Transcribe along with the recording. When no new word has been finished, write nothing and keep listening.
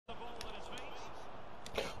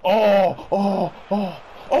Oh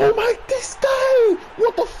my, this guy!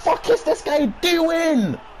 What the fuck is this guy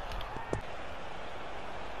doing?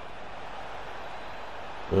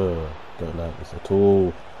 Don't like this at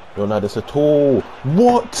all. Don't like this at all.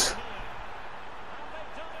 What?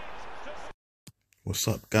 What's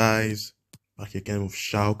up, guys? Back again with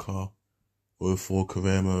Schalke. 04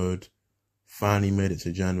 career mode. Finally made it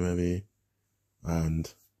to January.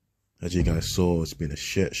 And as you guys saw, it's been a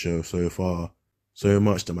shit show so far. So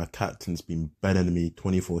much that my captain's been begging me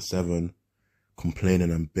 24/7,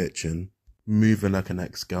 complaining and bitching, moving like an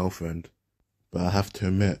ex-girlfriend. But I have to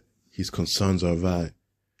admit, his concerns are right.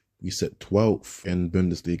 We sit 12th in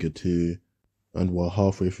Bundesliga 2, and we're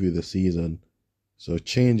halfway through the season. So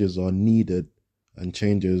changes are needed, and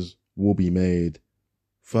changes will be made.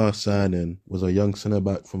 First signing was a young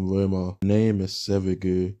centre-back from Roma. His name is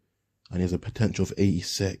Sevigu, and he has a potential of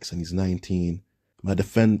 86, and he's 19. My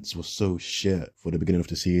defence was so shit for the beginning of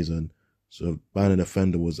the season, so buying a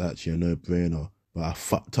defender was actually a no-brainer. But I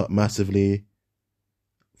fucked up massively.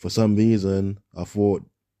 For some reason, I thought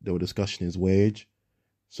they were discussing his wage,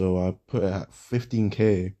 so I put it at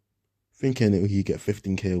 15k, thinking that he'd get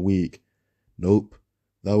 15k a week. Nope,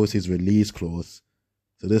 that was his release clause.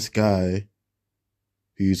 So this guy,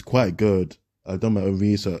 who's quite good, I've done my own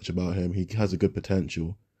research about him, he has a good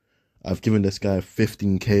potential. I've given this guy a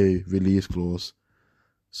 15k release clause.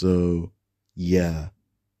 So, yeah,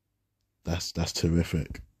 that's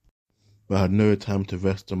terrific. But I had no time to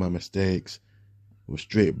rest on my mistakes. I was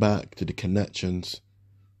straight back to the connections.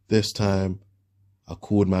 This time, I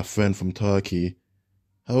called my friend from Turkey.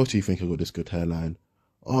 How else do you think I got this good hairline?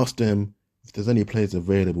 Asked him if there's any players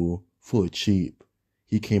available for cheap.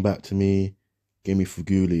 He came back to me, gave me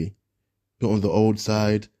Fuguli. Not on the old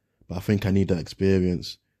side, but I think I need that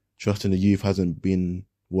experience. Trusting the youth hasn't been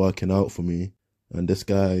working out for me. And this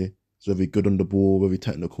guy is very good on the ball, very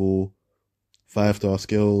technical, 5-star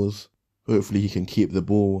skills. Hopefully he can keep the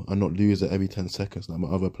ball and not lose it every 10 seconds like my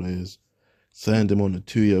other players. Signed him on a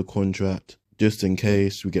 2-year contract, just in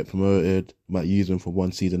case we get promoted. Might use him for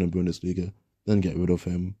 1 season in Bundesliga, then get rid of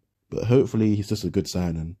him. But hopefully he's just a good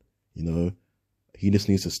signing, you know. He just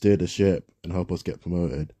needs to steer the ship and help us get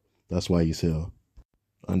promoted. That's why he's here.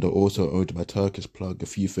 And I also owed my Turkish plug a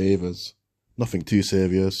few favours. Nothing too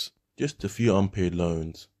serious. Just a few unpaid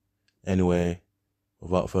loans. Anyway,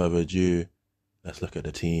 without further ado, let's look at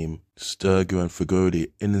the team. Sturger and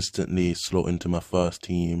Fugoli instantly slot into my first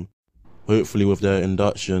team. Hopefully with their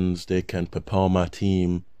inductions, they can propel my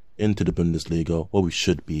team into the Bundesliga, or we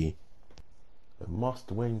should be. A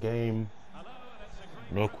must-win game.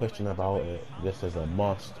 No question about it. This is a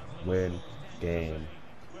must-win game.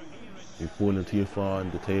 We've fallen too far in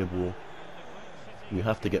the table. We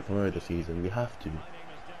have to get promoted this season. We have to.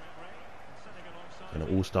 And it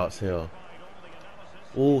all starts here.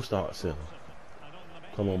 All starts here.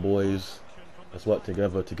 Come on, boys. Let's work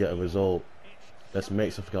together to get a result. Let's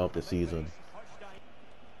make something out of this season.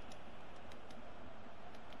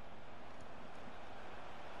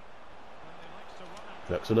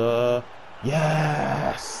 Drexler.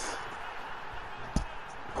 Yes!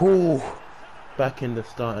 Cool. Back in the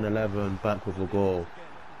starting 11, back with a goal.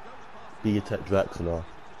 Tech Drexler.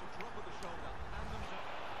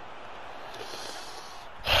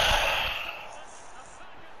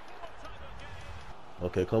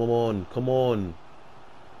 Okay, come on, come on.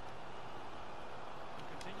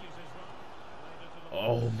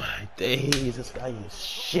 Oh my days, this guy is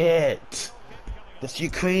shit. This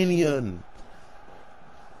Ukrainian.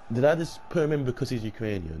 Did I just put him in because he's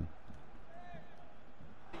Ukrainian?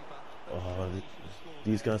 Oh,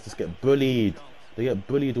 these guys just get bullied. They get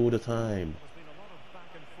bullied all the time.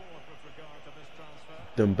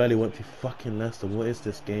 Dembele went to fucking Leicester. What is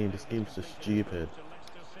this game? This game's so stupid.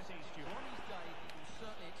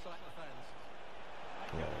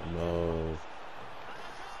 Oh no.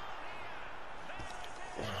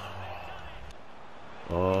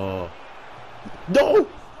 Oh. No!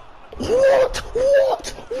 What?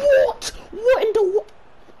 What in the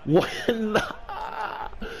what in the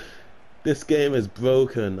This game is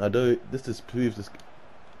broken. This just proves this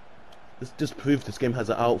game has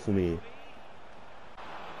it out for me.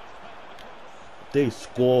 They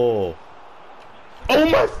score. Oh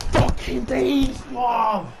my fucking days,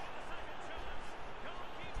 mom!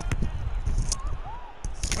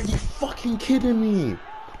 Are you fucking kidding me?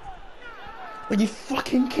 Are you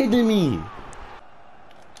fucking kidding me?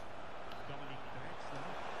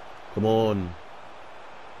 Come on.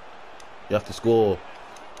 You have to score.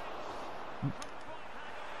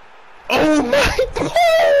 Oh my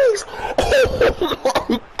days! Oh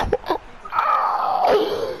my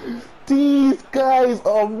God! These guys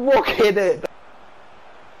are rocking it!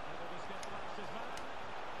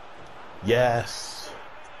 Yes.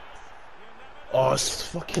 Oh, it's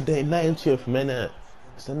fucking the 90th minute.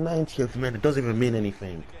 It's the 90th minute. It doesn't even mean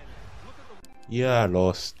anything. Yeah, I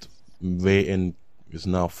lost. Rating is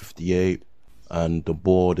now 58, and the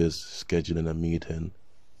board is scheduling a meeting.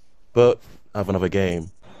 But I have another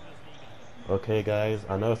game. Okay, guys,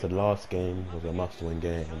 I know it's the last game was a must-win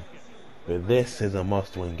game, but this is a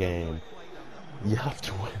must-win game. You have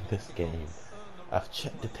to win this game. I've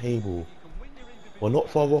checked the table. We're not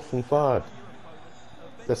far off from third,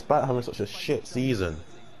 despite having such a shit season.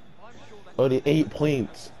 Only 8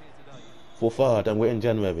 points for third, and we're in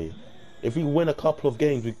January. If we win a couple of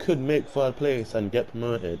games, we could make third place and get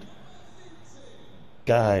promoted.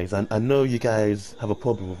 Guys, I know you guys have a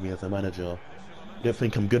problem with me as a manager. You don't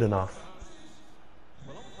think I'm good enough.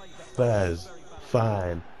 Fairs,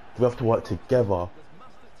 fine. We have to work together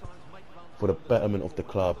for the betterment of the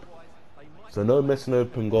club. So no missing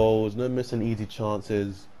open goals, no missing easy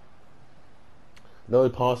chances, no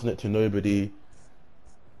passing it to nobody.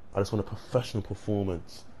 I just want a professional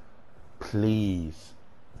performance. Please.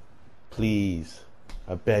 Please.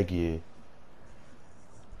 I beg you.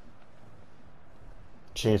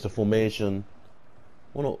 Change the formation.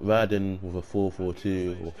 We're not riding with a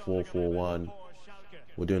 4-4-2 or 4-4-1.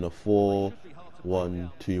 We're doing a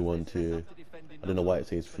 4-1-2-1-2. I don't know why it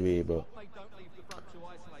says 3, but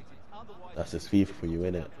that's just FIFA for you,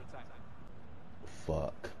 innit?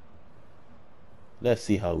 Fuck. Let's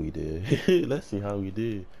see how we do. Let's see how we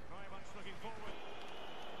do.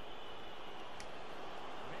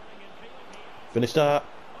 Finish that.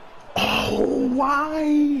 Oh,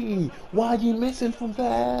 why? Why are you missing from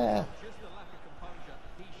there?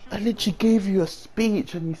 I literally gave you a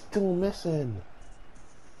speech and you're still missing.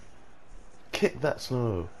 Kick that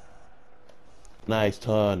snow. Nice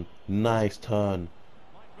turn. Nice turn.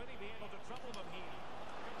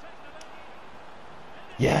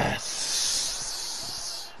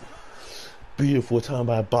 Yes. Beautiful turn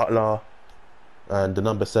by Butler. And the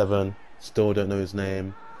number 7. Still don't know his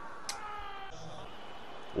name.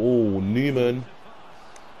 Oh, Newman.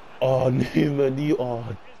 Oh, Newman,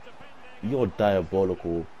 you're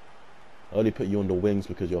diabolical. I only put you on the wings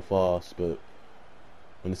because you're fast, but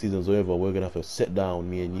when the season's over, we're gonna have to sit down,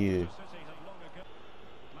 me and you.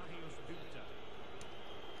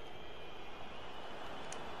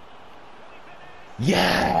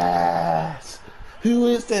 Yes! Who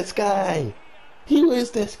is this guy? Who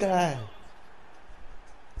is this guy?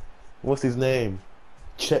 What's his name?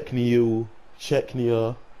 Chechnya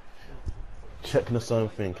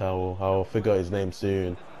something. I'll figure out his name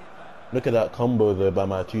soon. Look at that combo though by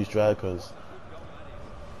my 2 strikers.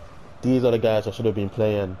 These are the guys I should have been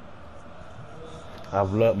playing.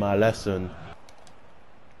 I've learnt my lesson.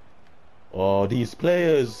 Oh, these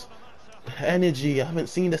players, the energy. I haven't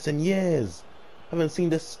seen this in years. I haven't seen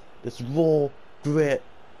this raw grit,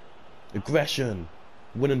 aggression,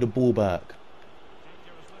 winning the ball back.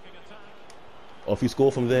 Oh, if you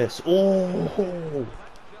score from this, oh,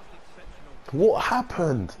 what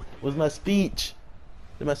happened? Was my speech?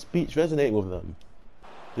 Did my speech resonate with them?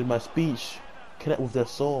 Did my speech connect with their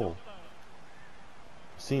soul?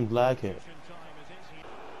 Seemed like it.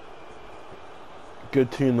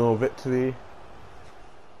 Good 2-0 victory.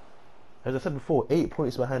 As I said before, 8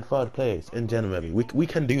 points behind third place in January. We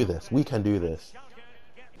can do this. We can do this.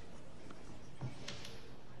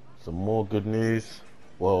 Some more good news.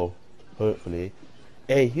 Well, hopefully.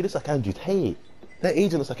 Hey, he looks like Andrew Tate. That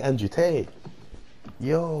agent looks like Andrew Tate.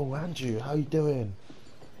 Yo, Andrew, how you doing?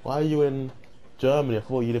 Why are you in Germany? I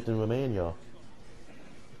thought you lived in Romania.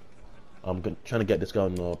 I'm trying to get this guy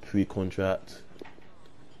on a pre-contract.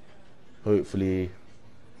 Hopefully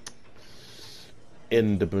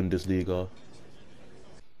in the Bundesliga.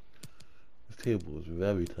 This table is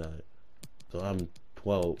very tight. So I'm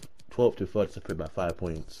 12 to 3rd, separate by 5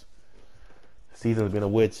 points. The season's been a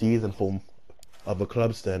weird season for other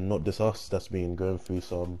clubs then, not just us that's been going through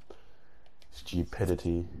some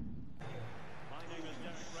stupidity.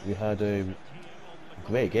 We had a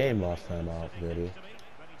great game last time out, really.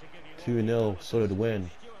 2-0, solid win.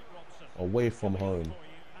 Away from home.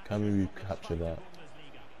 Can we recapture that?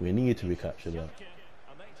 We need to recapture that.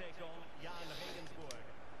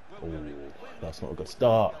 Oh, that's not a good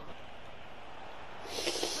start.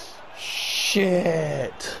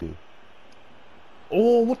 Shit!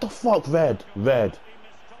 Oh, what the fuck? Red.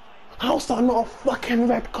 How's that not a fucking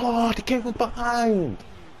red card? He came from behind.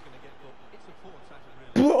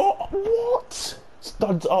 Bro, what?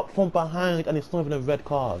 Studs up from behind and it's not even a red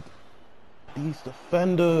card. These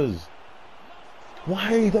defenders.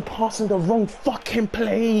 Why are they passing the wrong fucking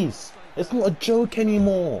place? It's not a joke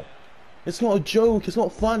anymore. It's not a joke. It's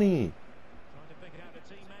not funny.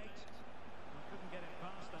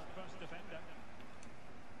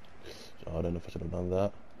 Oh, I don't know if I should have done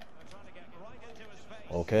that.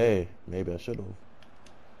 Okay, maybe I should have.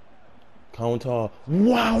 Counter.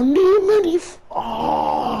 Wow, Newman!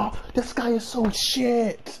 Oh, this guy is so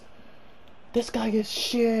shit. This guy is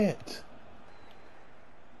shit.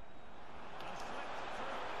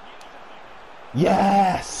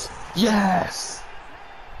 Yes! Yes!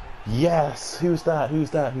 Yes! Who's that? Who's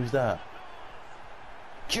that? Who's that?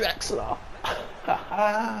 Drexler!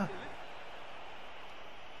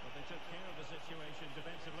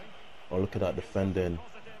 Oh, look at that defending.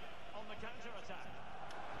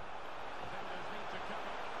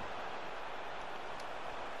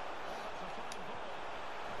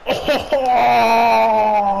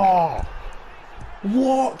 Oh!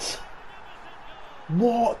 What?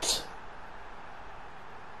 What?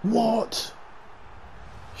 What?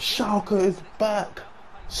 Schalke is back.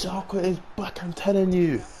 Schalke is back, I'm telling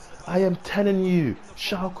you. I am telling you.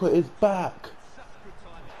 Schalke is back.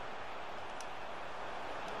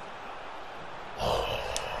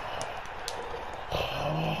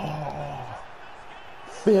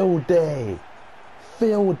 Field day.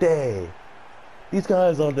 Field day. These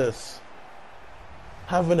guys are just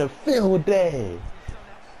having a field day.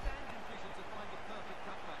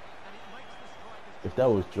 If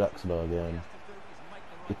that was Drexler again,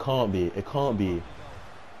 it can't be. It can't be.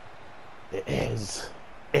 It is.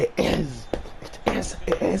 It is. It is.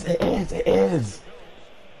 It is. It is. It is.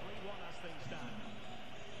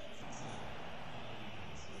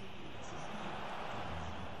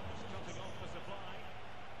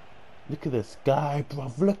 Look at this guy,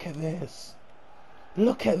 bruv. Look at this.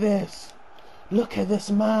 Look at this. Look at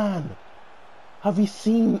this man. Have you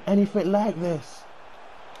seen anything like this?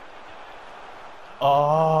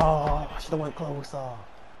 Oh, I should have went closer.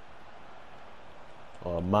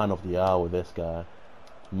 Oh, man of the hour, this guy.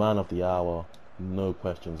 Man of the hour. No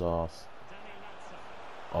questions asked.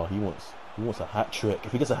 Oh, he wants a hat trick.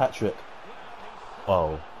 If he gets a hat trick.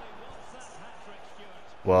 Oh.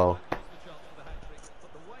 Well.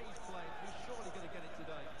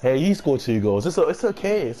 Hey, you scored 2 goals. It's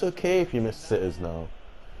okay. It's okay if you miss sitters now.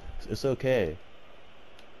 It's okay.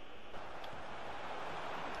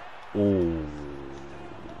 Oh.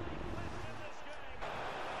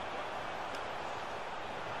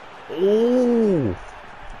 Oh.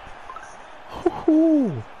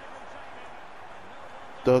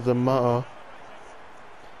 Doesn't matter.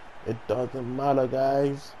 It doesn't matter,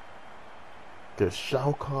 guys. The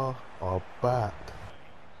Schalke are back.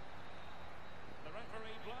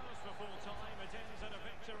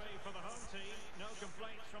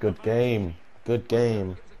 Good game. Good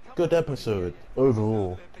game. Good episode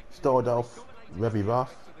overall. Started off very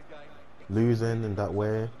rough, losing in that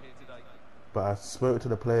way, but I spoke to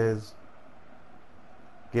the players,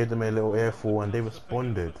 gave them a little earful, and they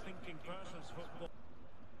responded.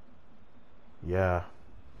 Yeah.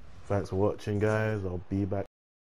 Thanks for watching, guys. I'll be back.